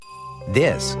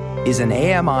This is an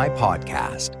AMI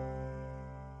podcast.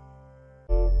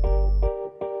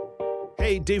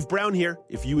 Hey, Dave Brown here.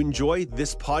 If you enjoy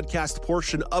this podcast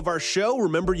portion of our show,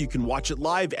 remember you can watch it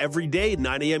live every day at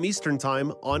 9 a.m. Eastern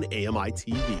Time on AMI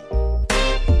TV.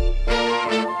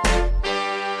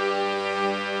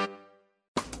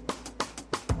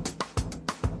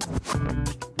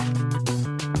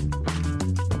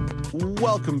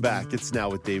 Welcome back. It's Now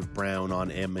with Dave Brown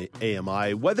on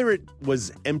AMI. Whether it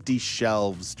was empty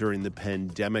shelves during the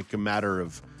pandemic, a matter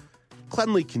of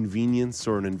cleanly convenience,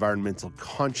 or an environmental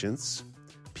conscience,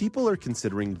 people are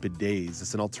considering bidets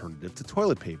as an alternative to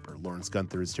toilet paper. Lawrence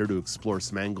Gunther is here to explore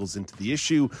some angles into the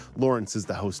issue. Lawrence is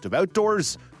the host of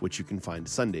Outdoors, which you can find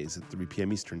Sundays at 3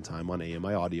 p.m. Eastern Time on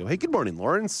AMI Audio. Hey, good morning,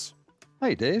 Lawrence.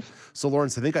 Hi, Dave. So,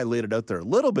 Lawrence, I think I laid it out there a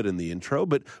little bit in the intro,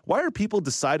 but why are people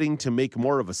deciding to make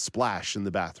more of a splash in the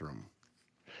bathroom?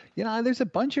 You know, there's a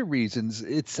bunch of reasons.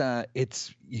 It's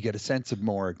you get a sense of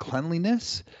more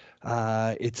cleanliness.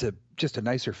 It's just a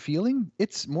nicer feeling.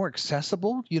 It's more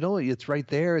accessible. You know, it's right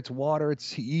there. It's water.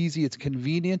 It's easy. It's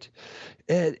convenient.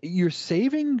 You're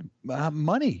saving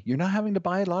money. You're not having to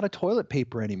buy a lot of toilet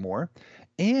paper anymore.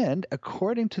 And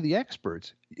according to the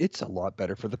experts, it's a lot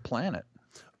better for the planet.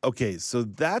 Okay, so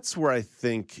that's where I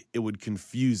think it would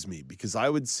confuse me, because I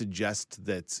would suggest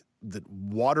that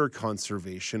water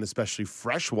conservation, especially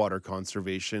freshwater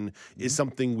conservation, is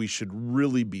something we should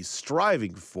really be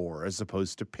striving for as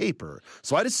opposed to paper.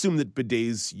 So I'd assume that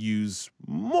bidets use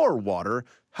more water.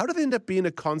 How do they end up being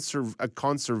a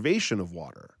conservation of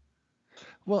water?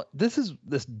 Well, this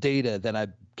data that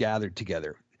I've gathered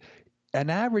together.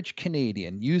 An average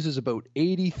Canadian uses about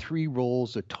 83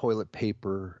 rolls of toilet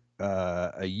paper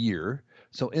a year.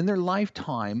 So in their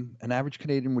lifetime, an average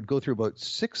Canadian would go through about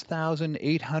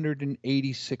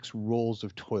 6,886 rolls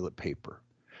of toilet paper.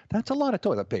 That's a lot of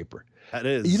toilet paper. That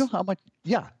is. You know how much?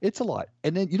 Yeah, it's a lot.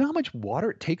 And then you know how much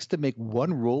water it takes to make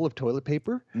one roll of toilet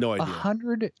paper? No idea.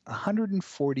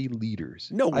 140 liters.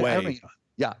 No way.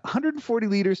 Yeah, 140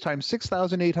 liters times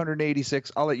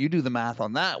 6,886. I'll let you do the math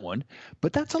on that one,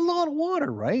 but that's a lot of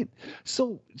water, right?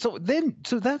 So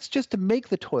that's just to make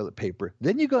the toilet paper.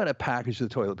 Then you got to package the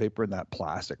toilet paper in that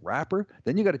plastic wrapper.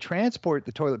 Then you got to transport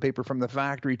the toilet paper from the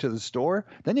factory to the store.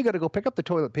 Then you got to go pick up the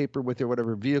toilet paper with your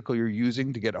whatever vehicle you're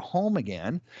using to get it home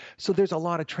again. So there's a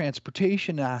lot of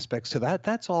transportation aspects to that.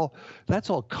 That's all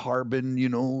carbon,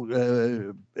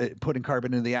 putting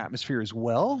carbon into the atmosphere as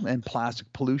well, and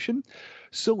plastic pollution.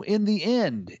 So in the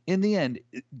end,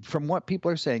 from what people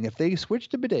are saying, if they switch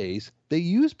to bidets, they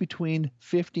use between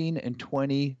 15 and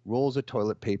 20 rolls of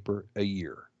toilet paper a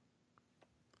year.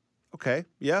 Okay.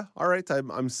 Yeah. All right.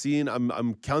 I'm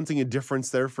counting a difference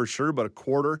there for sure. About a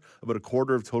quarter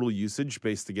of total usage,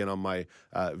 based again on my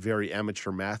very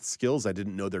amateur math skills. I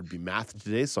didn't know there'd be math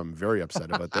today, so I'm very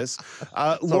upset about this.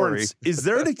 Lawrence, is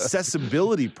there an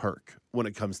accessibility perk when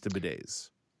it comes to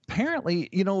bidets? Apparently,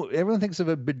 everyone thinks of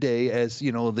a bidet as,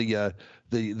 the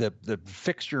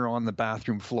fixture on the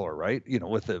bathroom floor, right?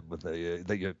 With the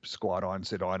that you squat on,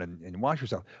 sit on, and wash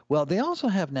yourself. Well, they also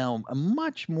have now a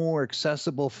much more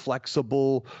accessible,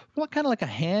 flexible, kind of like a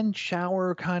hand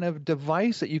shower kind of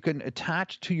device that you can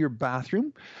attach to your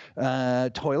bathroom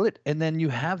toilet, and then you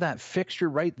have that fixture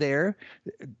right there,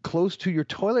 close to your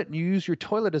toilet, and you use your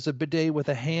toilet as a bidet with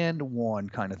a hand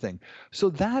wand kind of thing. So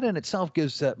that in itself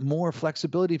gives more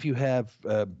flexibility if you have,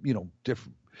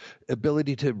 different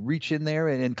ability to reach in there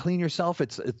and clean yourself.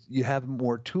 It's you have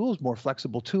more tools, more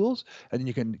flexible tools, and then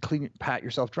you can pat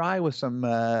yourself dry with some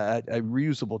a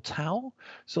reusable towel.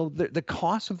 So the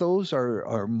cost of those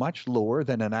are much lower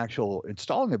than an actual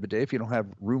installing a bidet. If you don't have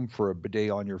room for a bidet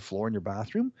on your floor in your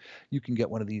bathroom, you can get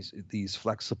one of these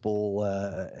flexible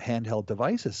handheld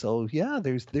devices. So yeah,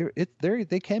 they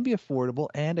can be affordable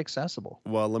and accessible.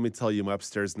 Well, let me tell you, my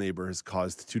upstairs neighbor has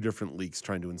caused 2 different leaks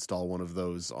trying to install one of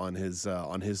those on his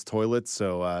toilet.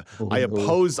 So I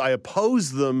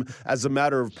oppose them as a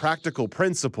matter of practical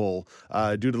principle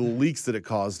due to the leaks that it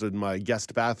caused in my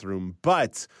guest bathroom.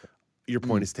 But your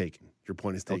point is taken. Your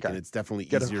point is taken. Okay. It's definitely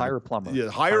easier. Hire a plumber. Yeah,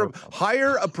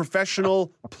 hire a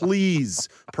professional, please.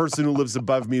 Person who lives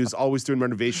above me who's always doing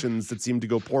renovations that seem to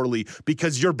go poorly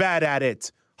because you're bad at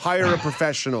it. Hire a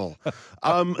professional.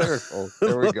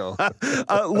 There we go.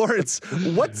 Lawrence,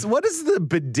 what is the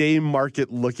bidet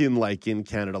market looking like in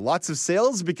Canada? Lots of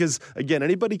sales? Because, again,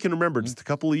 anybody can remember just a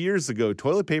couple of years ago,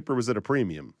 toilet paper was at a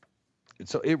premium.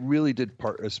 So it really did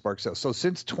spark sales. So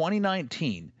since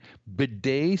 2019,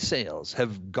 bidet sales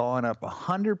have gone up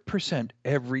 100%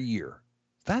 every year.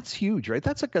 That's huge, right?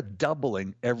 That's like a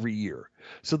doubling every year.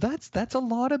 So that's a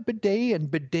lot of bidet and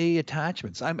bidet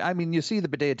attachments. I mean, you see the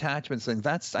bidet attachments thing.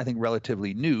 That's, I think,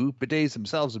 relatively new. Bidets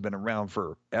themselves have been around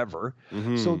forever.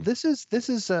 So this is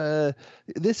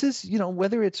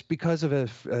whether it's because of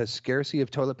a scarcity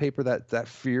of toilet paper, that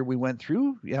fear we went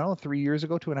through 3 years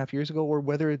ago, 2.5 years ago, or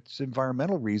whether it's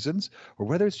environmental reasons, or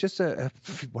whether it's just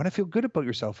want to feel good about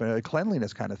yourself, a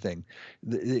cleanliness kind of thing.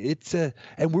 It's and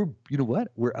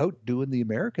we're outdoing the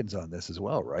Americans on this as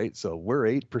well, right? So we're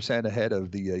 8% ahead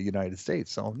of the United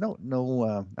States. So no,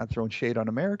 not throwing shade on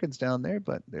Americans down there,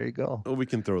 but there you go. Well, we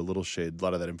can throw a little shade. A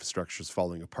lot of that infrastructure is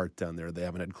falling apart down there. They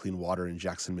haven't had clean water in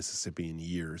Jackson, Mississippi in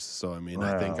years. So I mean,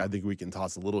 I think we can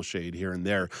toss a little shade here and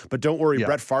there. But don't worry,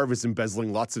 Brett Favre is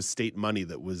embezzling lots of state money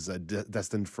that was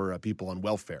destined for people on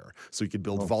welfare, so he could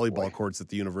build volleyball courts at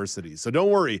the university. So don't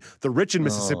worry, the rich in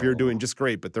Mississippi are doing just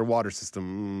great, but their water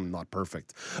system not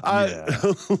perfect.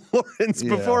 Lawrence,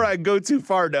 before I go too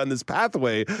far down this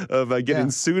pathway of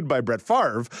getting sued by Brett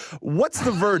Favre, what's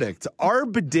the verdict? Are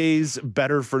bidets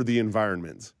better for the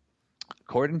environment?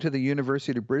 According to the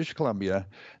University of British Columbia,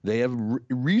 they have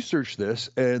researched this,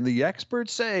 and the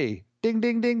experts say, ding,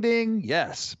 ding, ding, ding,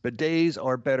 yes, bidets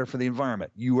are better for the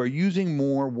environment. You are using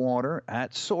more water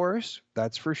at source,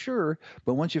 that's for sure,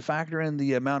 but once you factor in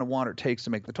the amount of water it takes to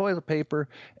make the toilet paper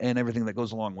and everything that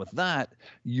goes along with that,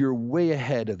 you're way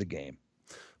ahead of the game.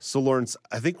 So, Lawrence,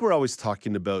 I think we're always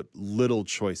talking about little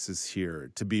choices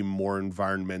here to be more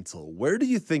environmental. Where do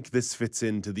you think this fits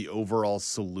into the overall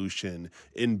solution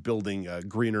in building a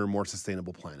greener, more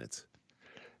sustainable planet?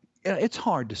 It's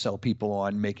hard to sell people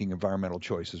on making environmental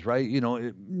choices, right?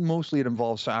 Mostly it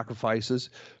involves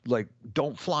sacrifices, like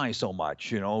don't fly so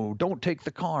much, don't take the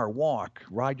car, walk,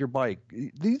 ride your bike.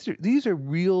 These are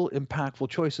real impactful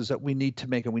choices that we need to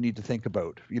make and we need to think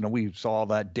about. We saw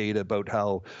that data about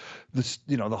how this,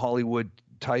 the Hollywood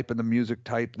type and the music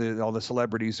type, all the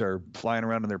celebrities are flying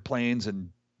around in their planes and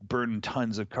burning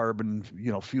tons of carbon,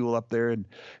 fuel up there. And,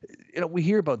 we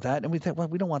hear about that and we think, well,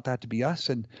 we don't want that to be us.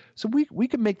 And so we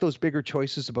can make those bigger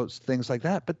choices about things like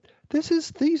that. But this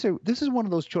is one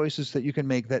of those choices that you can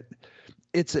make that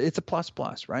it's a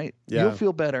plus, right? Yeah. You'll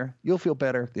feel better.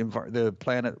 The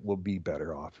planet will be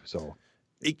better off. So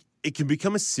it can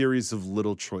become a series of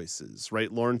little choices,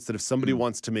 right, Lawrence, that if somebody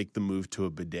wants to make the move to a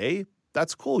bidet,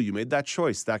 that's cool. You made that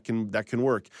choice. That can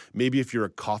work. Maybe if you're a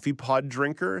coffee pod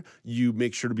drinker, you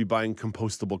make sure to be buying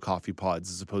compostable coffee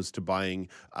pods as opposed to buying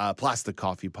plastic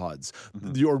coffee pods.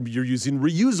 You're using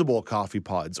reusable coffee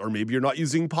pods, or maybe you're not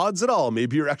using pods at all.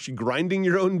 Maybe you're actually grinding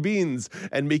your own beans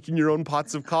and making your own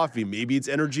pots of coffee. Maybe it's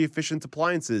energy efficient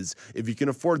appliances. If you can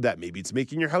afford that, maybe it's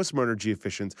making your house more energy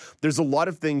efficient. There's a lot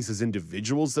of things as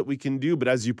individuals that we can do, but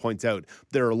as you point out,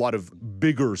 there are a lot of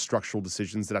bigger structural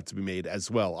decisions that have to be made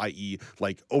as well, i.e.,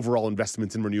 like overall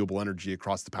investment in renewable energy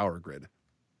across the power grid.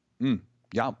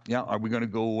 Yeah. Are we going to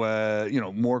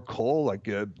go, more coal? Like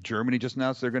Germany just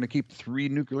announced they're going to keep 3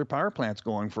 nuclear power plants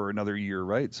going for another year,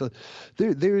 right? So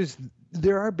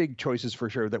there are big choices for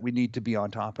sure that we need to be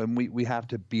on top of, and we have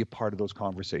to be a part of those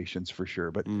conversations for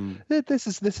sure. But this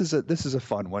is a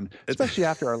fun one, especially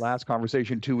after our last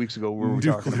conversation 2 weeks ago where we were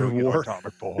talking about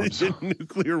atomic bombs.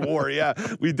 Nuclear war, yeah.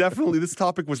 This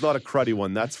topic was not a cruddy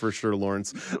one, that's for sure,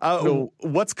 Lawrence.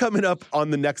 What's coming up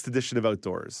on the next edition of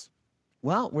Outdoors?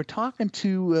 Well, we're talking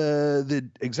to the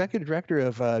executive director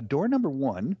of Door Number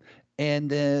One,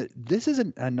 and this is a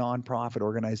nonprofit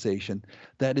organization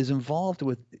that is involved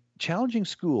with challenging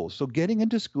schools. So getting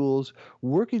into schools,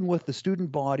 working with the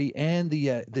student body and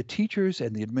the teachers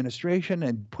and the administration,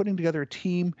 and putting together a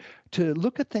team to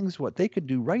look at things, what they could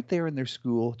do right there in their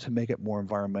school to make it more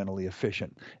environmentally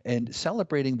efficient, and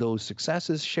celebrating those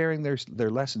successes, sharing their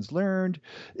lessons learned.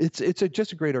 It's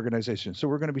just a great organization. So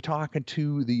we're going to be talking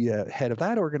to the head of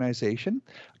that organization,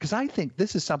 because I think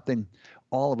this is something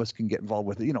all of us can get involved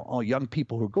with. All young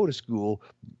people who go to school,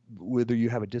 whether you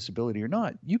have a disability or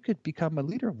not, you could become a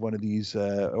leader of one of these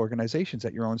organizations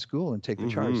at your own school and take the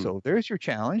charge. So there's your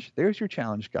challenge.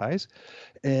 Guys.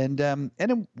 And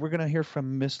then we're going to hear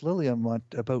from Miss Lillian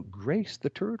about Grace the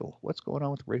Turtle. What's going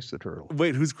on with Grace the Turtle?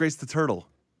 Wait, who's Grace the Turtle?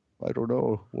 I don't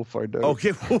know. We'll find out.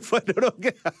 Okay, we'll find out.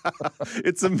 Okay.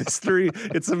 It's a mystery.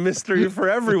 It's a mystery for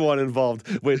everyone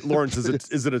involved. Wait, Lawrence,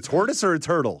 is it a tortoise or a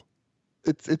turtle?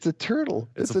 It's a turtle.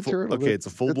 It's a turtle. Okay, it's a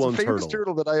full-blown turtle. It's a famous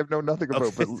turtle that I have known nothing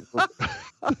about, but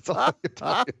that's all I can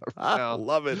tell you right now.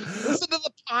 Love it. Listen to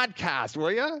the podcast,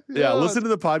 will you? Yeah, listen to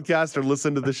the podcast or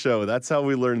listen to the show. That's how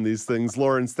we learn these things.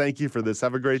 Lawrence, thank you for this.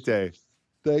 Have a great day.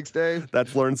 Thanks, Dave.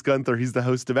 That's Lawrence Gunther. He's the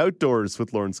host of Outdoors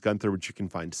with Lawrence Gunther, which you can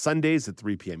find Sundays at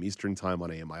 3 p.m. Eastern Time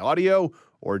on AMI Audio,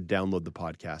 or download the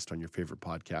podcast on your favorite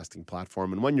podcasting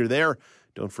platform. And when you're there,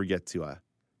 don't forget to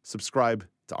subscribe,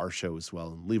 to our show as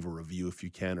well and leave a review if you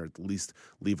can, or at least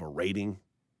leave a rating.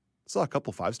 I saw a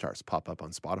couple 5 stars pop up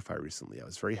on Spotify recently. I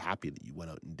was very happy that you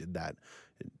went out and did that.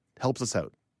 It helps us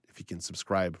out if you can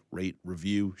subscribe, rate,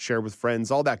 review, share with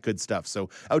friends, all that good stuff. So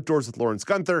Outdoors with Lawrence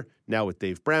Gunther, now with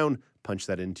Dave Brown. Punch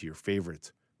that into your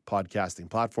favorite podcasting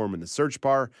platform in the search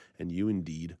bar, and you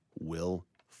indeed will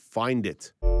find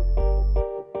it.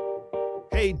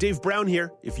 Hey, Dave Brown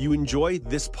here. If you enjoy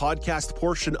this podcast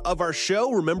portion of our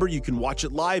show, remember you can watch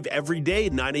it live every day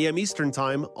at 9 a.m. Eastern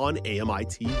Time on AMI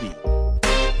TV.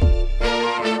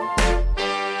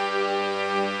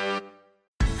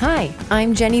 Hi,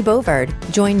 I'm Jenny Bovard.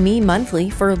 Join me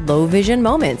monthly for Low Vision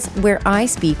Moments, where I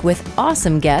speak with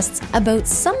awesome guests about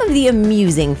some of the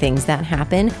amusing things that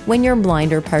happen when you're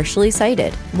blind or partially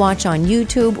sighted. Watch on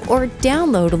YouTube or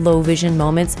download Low Vision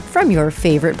Moments from your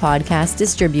favorite podcast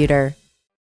distributor.